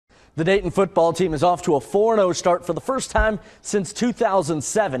The Dayton football team is off to a 4-0 start for the first time since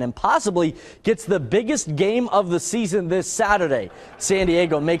 2007 and possibly gets the biggest game of the season this Saturday. San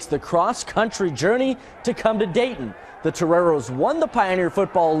Diego makes the cross-country journey to come to Dayton. The Toreros won the Pioneer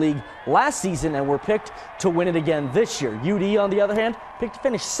Football League last season and were picked to win it again this year. UD, on the other hand, picked to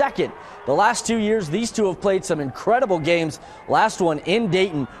finish second. The last 2 years, these two have played some incredible games. Last one in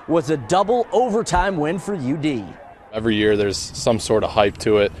Dayton was a double overtime win for UD. Every year there's some sort of hype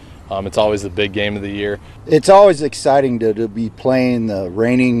to it. It's always the big game of the year. It's always exciting to be playing the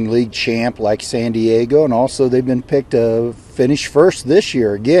reigning league champ like San Diego, and also they've been picked to finish first this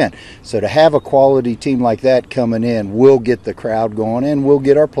year again. So to have a quality team like that coming in will get the crowd going and will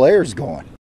get our players going.